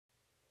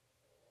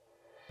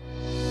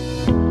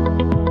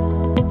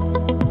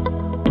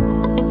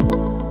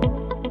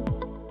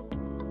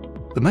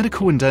The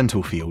medical and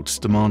dental fields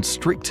demand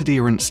strict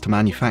adherence to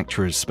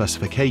manufacturers'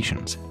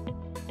 specifications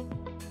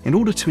in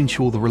order to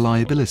ensure the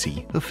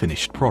reliability of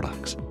finished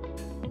products.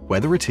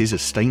 Whether it is a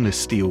stainless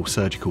steel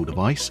surgical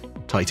device,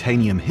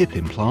 titanium hip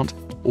implant,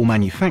 or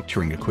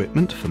manufacturing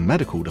equipment for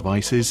medical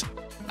devices,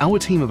 our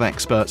team of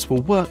experts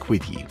will work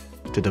with you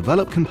to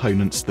develop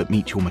components that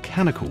meet your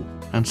mechanical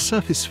and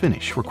surface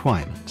finish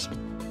requirements.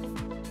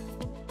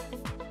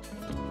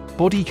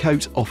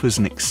 Bodycote offers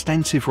an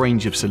extensive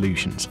range of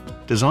solutions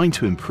designed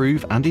to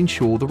improve and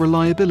ensure the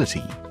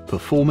reliability,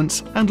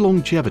 performance, and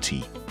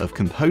longevity of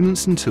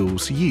components and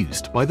tools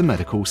used by the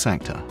medical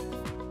sector.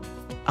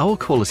 Our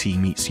quality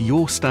meets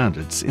your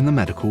standards in the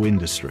medical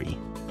industry.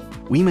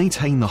 We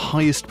maintain the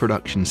highest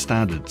production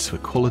standards for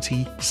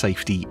quality,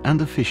 safety,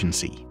 and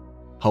efficiency,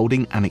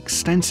 holding an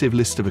extensive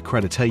list of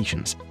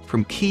accreditations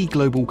from key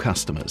global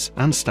customers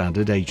and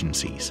standard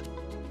agencies.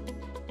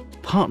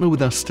 Partner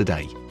with us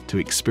today to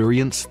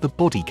experience the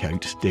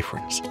Bodycote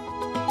difference.